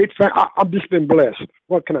from a great family. I've just been blessed.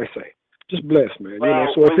 What can I say? Just blessed, man. Well, you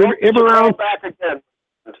know, so if you're ever around, back again.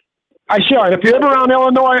 I sure. And if you're ever around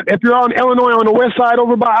Illinois, if you're on Illinois on the west side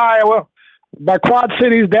over by Iowa, by Quad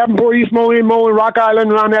Cities, Davenport, East Moline, Rock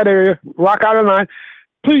Island, around that area, Rock Island line,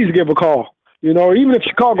 please give a call. You know, even if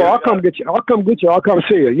Chicago, I'll come get you. I'll come get you. I'll come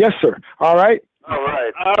see you. Yes, sir. All right. All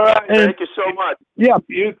right. And, thank you so much. Yeah.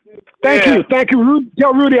 Thank you. Thank you, Rudy.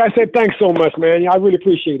 Tell Rudy I said thanks so much, man. I really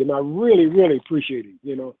appreciate him. I really, really appreciate him.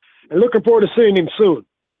 You know, and looking forward to seeing him soon.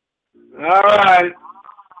 All right.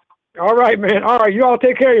 All right, man. All right. You all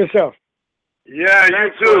take care of yourself. Yeah,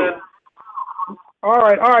 Thanks, you too. man. All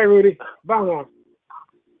right, Rudy. Bye now.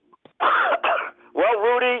 Well,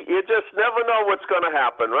 Rudy, you just never know what's going to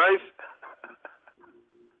happen, right?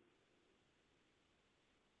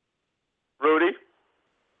 Rudy?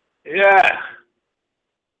 Yeah.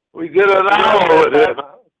 We did an hour with him.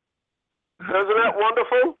 Isn't that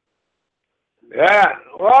wonderful? Yeah.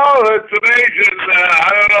 Well, it's amazing. I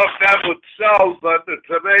don't know if that would sell, but it's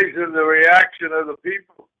amazing the reaction of the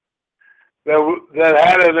people that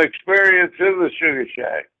had an experience in the Sugar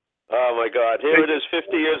Shack. Oh, my God. Here it is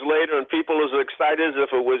 50 years later, and people are as excited as if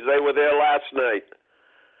they were there last night.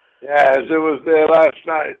 Yeah, as it was there last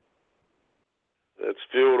night. It's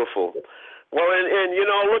beautiful. Well, and you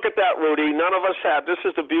know, look at that, Rudy. None of us have. This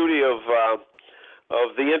is the beauty of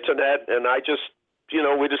the Internet, and I just, you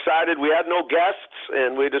know, we decided we had no guests,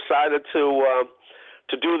 and we decided to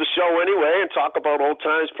do the show anyway and talk about old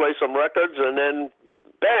times, play some records, and then,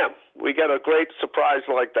 bam, we get a great surprise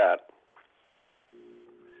like that.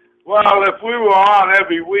 Well, if we were on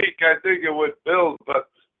every week, I think it would build, but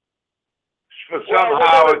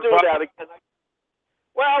somehow we're do that again.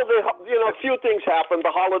 Well, a few things happened.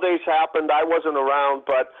 The holidays happened. I wasn't around,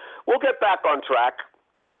 but we'll get back on track.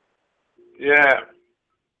 Yeah.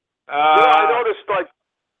 I noticed, like,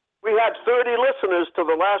 we had 30 listeners to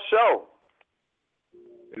the last show.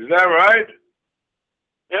 Is that right?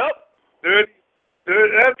 Yep. 30,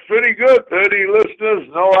 that's pretty good. 30 listeners,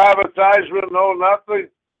 no advertisement, no nothing.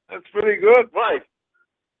 That's pretty good. Right.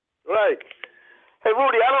 Hey,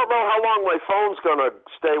 Rudy, I don't know how long my phone's going to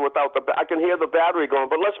stay without I can hear the battery going,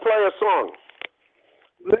 but let's play a song.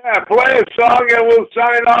 Yeah, play a song and we'll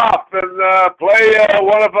sign off and play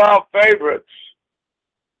one of our favorites.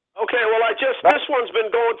 Okay, well, this one's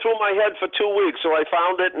been going through my head for 2 weeks, so I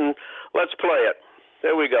found it, and let's play it.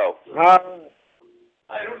 There we go. Hi,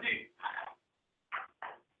 Rudy.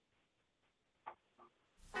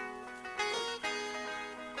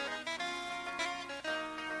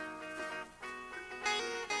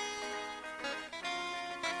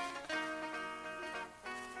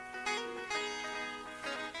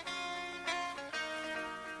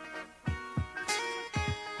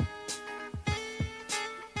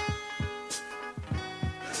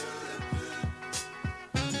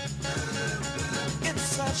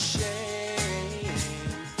 It's a shame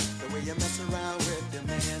the way you mess around with your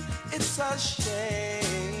man. It's a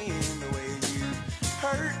shame the way you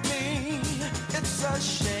hurt me. It's a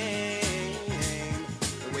shame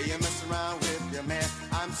the way you mess around with your man.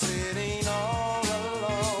 I'm sitting all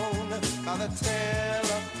alone by the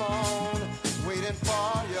telephone, waiting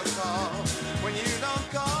for your call. When you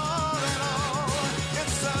don't call at all,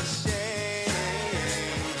 it's a shame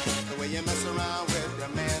the way you mess around with your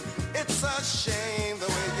man. It's a shame the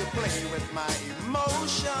way you play with my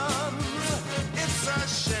emotions. It's a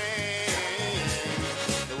shame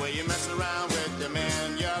the way you mess around with your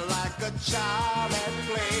man. You're like a child at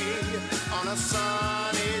play on a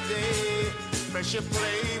sunny day. First you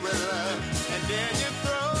play with her and then you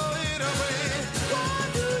throw it away. Why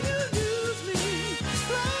do you use me?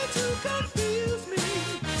 Try to confuse me.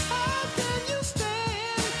 How can you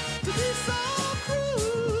stand to be so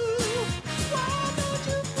cruel? Why don't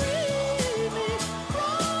you free me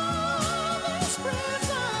from this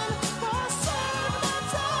prison for certain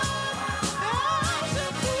time? As a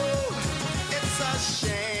fool, it's a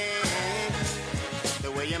shame the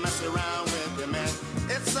way you mess around with your man.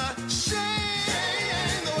 It's a shame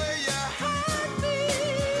the way you hurt me.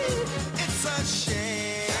 It's a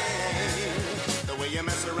shame the way you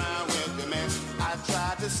mess around with your man. I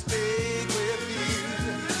tried to stay with you,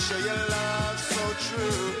 show your love so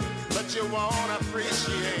true, but you won't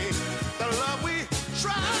appreciate the love we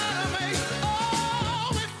try to make.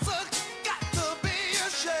 Oh, it's got to be a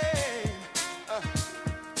shame.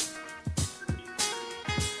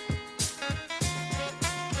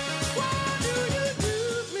 Why do you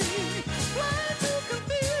use me? Try to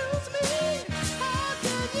confuse me. How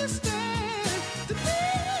can you stand to be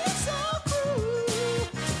so cruel?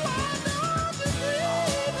 Why don't you free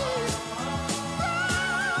me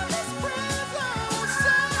from this prison?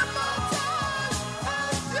 Some more time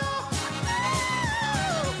as your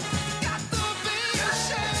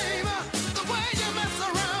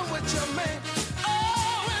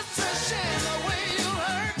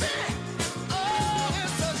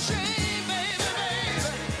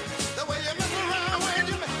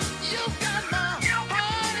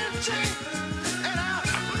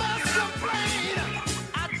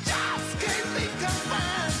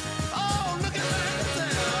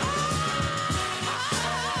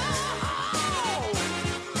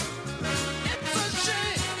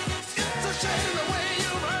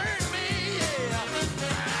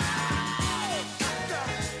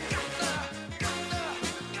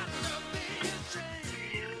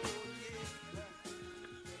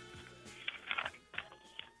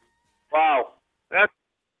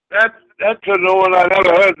That's a new one. I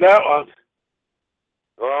never heard that one.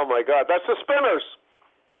 Oh my God, that's the Spinners.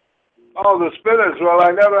 Oh, the Spinners. Well,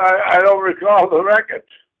 I don't recall the record.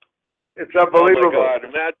 It's unbelievable. Oh my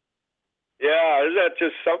God, Matt. Yeah, isn't that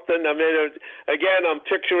just something? I mean, again, I'm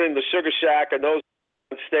picturing the Sugar Shack and those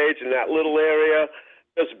on stage in that little area,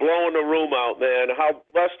 just blowing the room out, man. How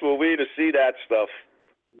blessed were we to see that stuff?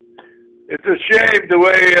 It's a shame the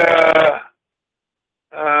way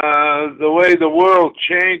the world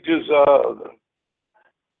changes.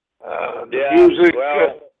 The music,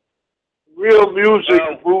 real music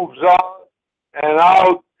moves on and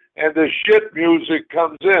out, and the shit music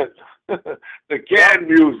comes in. The canned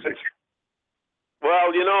music.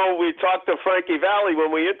 Well, you know, we talked to Frankie Valli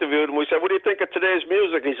when we interviewed him. We said, "What do you think of today's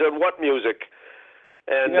music?" He said, "What music?"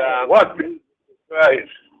 And what music? Right.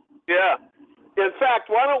 Yeah. In fact,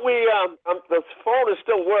 why don't we? The phone is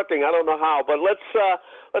still working. I don't know how, but let's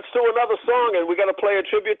do another song, and we got to play a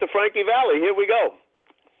tribute to Frankie Valli. Here we go.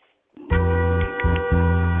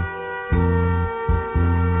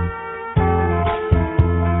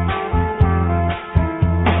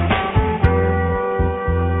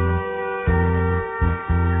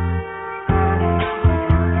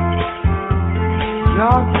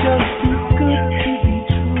 You're just too good to be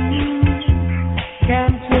true.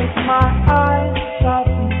 Can't take my eyes off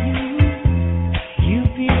of you. You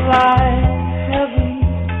feel like heaven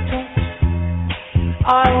to touch.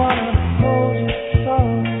 I wanna hold you so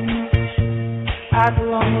much. At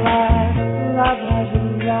long last, love has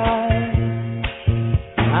arrived.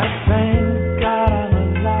 I thank God I'm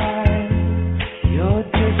alive. You're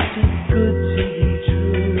just too good to be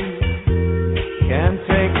true. Can't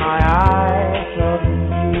take my eyes off of you.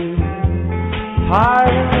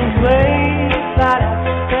 Pardon the way that I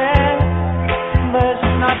stand. There's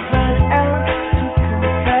nothing else to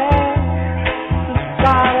compare. The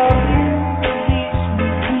sight of you leaves me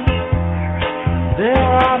weak. There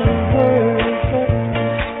are no words that can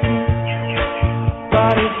speak.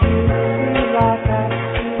 But if you feel like I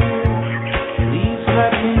feel, please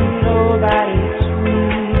let me know that it's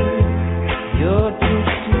real. You're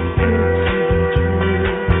just too good to be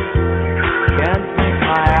true. Can't take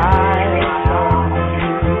my eyes off of you.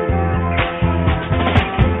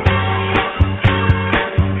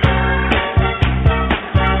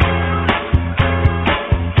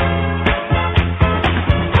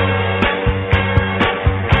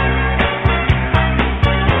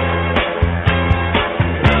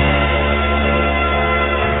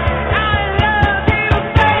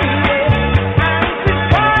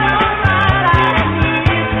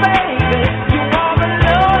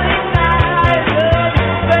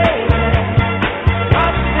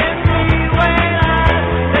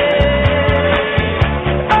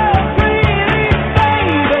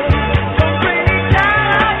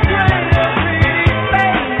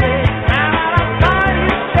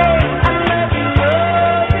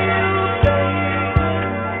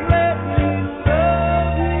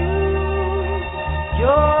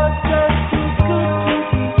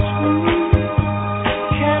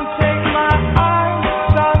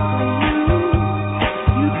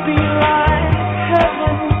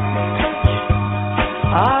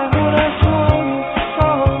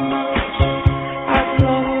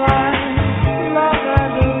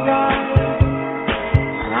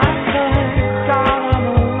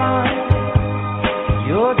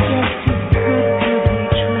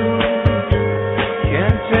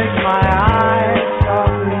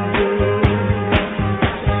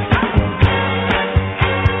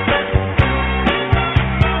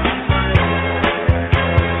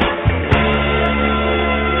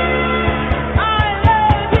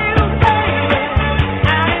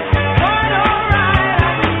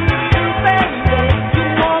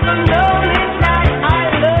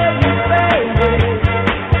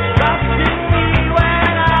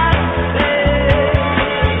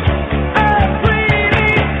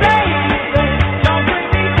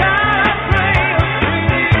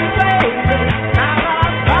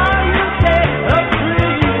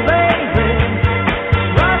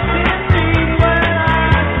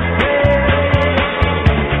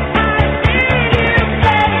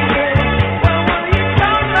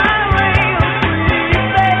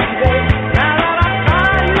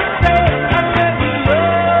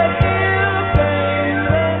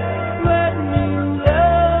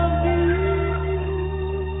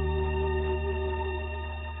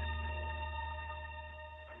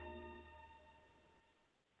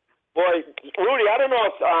 Boy, Rudy, I don't know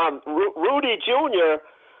if Rudy Jr.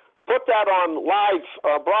 put that on live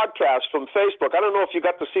broadcast from Facebook. I don't know if you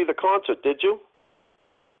got to see the concert, did you?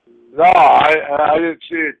 No, I didn't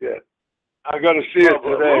see it yet. I got to see it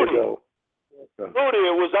today, Rudy, though. Rudy,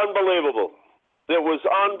 it was unbelievable. It was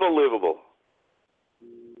unbelievable.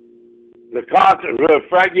 The concert,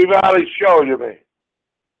 Frankie Valli show, you mean?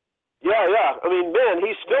 Yeah. I mean, man,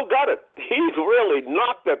 he still got it. He really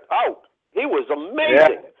knocked it out. He was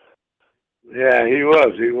amazing. Yeah, he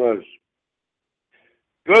was.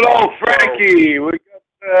 Good old Frankie. We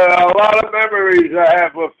got a lot of memories I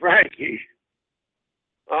have with Frankie.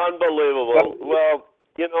 Unbelievable. Well,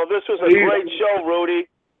 this was a great show, Rudy.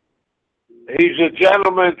 He's a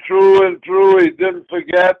gentleman through and through. He didn't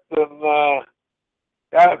forget, and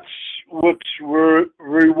that's what's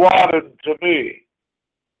rewarded to me.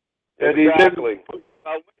 That exactly.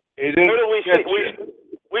 He didn't forget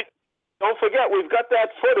we don't forget, we've got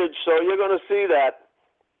that footage, so you're going to see that.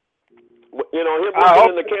 Him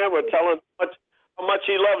looking in the camera telling how much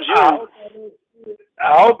he loves you.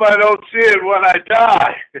 I hope I don't see it when I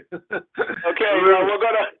die. Okay, Rudy,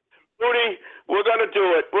 we're gonna do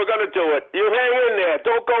it. You hang in there.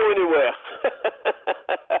 Don't go anywhere.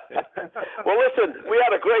 Well, listen, we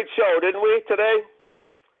had a great show, didn't we, today?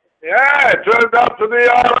 Yeah, it turned out to be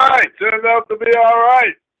all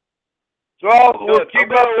right. So we'll keep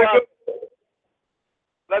up the good.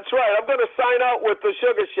 That's right. I'm going to sign out with the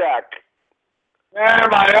Sugar Shack. Yeah,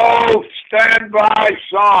 my old standby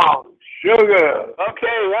song, Sugar.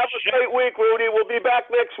 Okay, have a great week, Rudy. We'll be back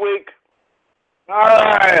next week. All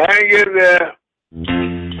right, hang in there.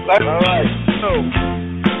 All right.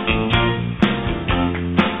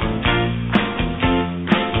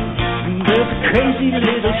 There's a crazy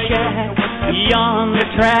little shack beyond the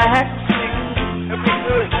tracks.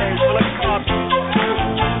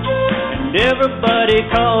 And everybody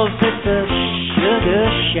calls it the Sugar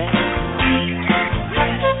Shack.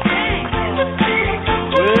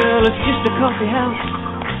 Well, it's just a coffee house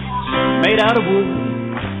made out of wood.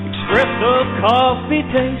 Espresso coffee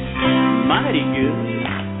tastes mighty good.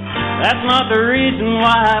 That's not the reason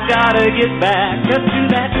why I've got to get back up to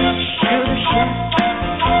that Sugar Shack.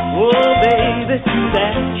 Oh, baby, to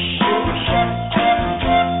that Sugar Shack.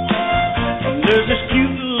 And there's this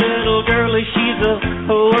cute little girlie, she's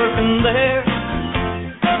working there.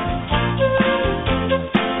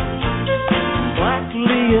 Black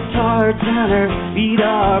leotards and her feet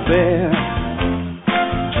are bare.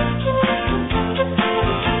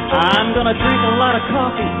 I'm gonna drink a lot of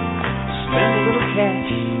coffee, spend a little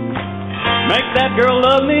cash, make that girl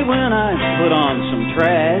love me when I put on some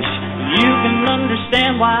trash. You can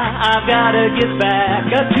understand why I've gotta get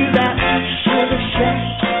back up to that Sugar Shack.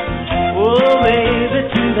 Oh, baby,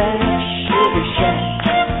 to that Sugar Shack.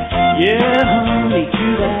 Yeah, honey, to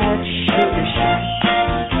that Sugar Shack.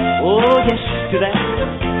 Oh, yes, to that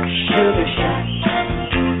Sugar Shack.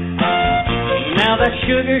 Now that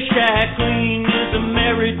Sugar Shack queen is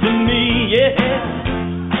married to me, yeah.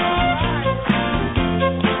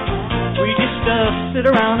 We just sit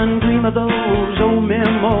around and dream of those old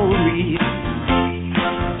memories.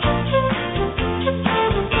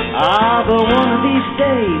 But one of these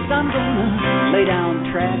days I'm gonna lay down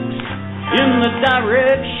tracks in the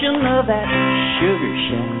direction of that Sugar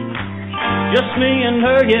Shack. Just me and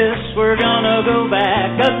her, yes, we're gonna go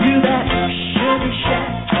back up to that Sugar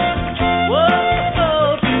Shack.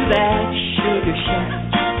 Whoa, to that Sugar Shack.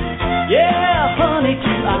 Yeah, honey,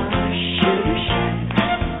 to our Sugar Shack.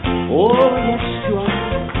 Oh, yes, to our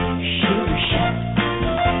Sugar Shack.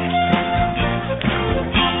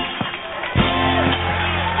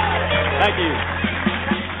 Thank you.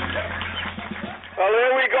 Well,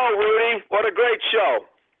 there we go, Rudy. What a great show.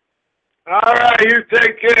 All right, you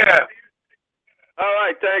take care. All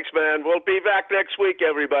right, thanks, man. We'll be back next week,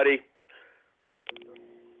 everybody.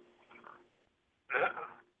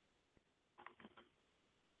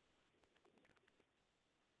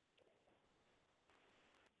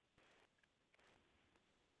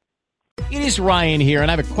 It is Ryan here,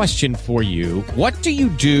 and I have a question for you. What do you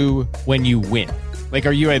do when you win? Like,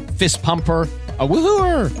 are you a fist pumper, a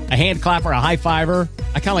woo-hooer, a hand clapper, a high-fiver?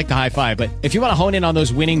 I kind of like the high-five, but if you want to hone in on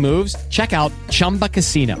those winning moves, check out Chumba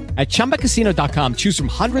Casino. At ChumbaCasino.com, choose from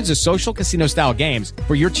hundreds of social casino-style games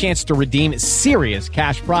for your chance to redeem serious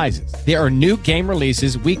cash prizes. There are new game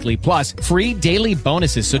releases weekly, plus free daily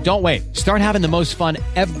bonuses, so don't wait. Start having the most fun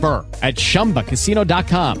ever at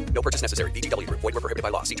ChumbaCasino.com. No purchase necessary. VGW. Void where prohibited by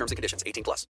law. See terms and conditions. 18+.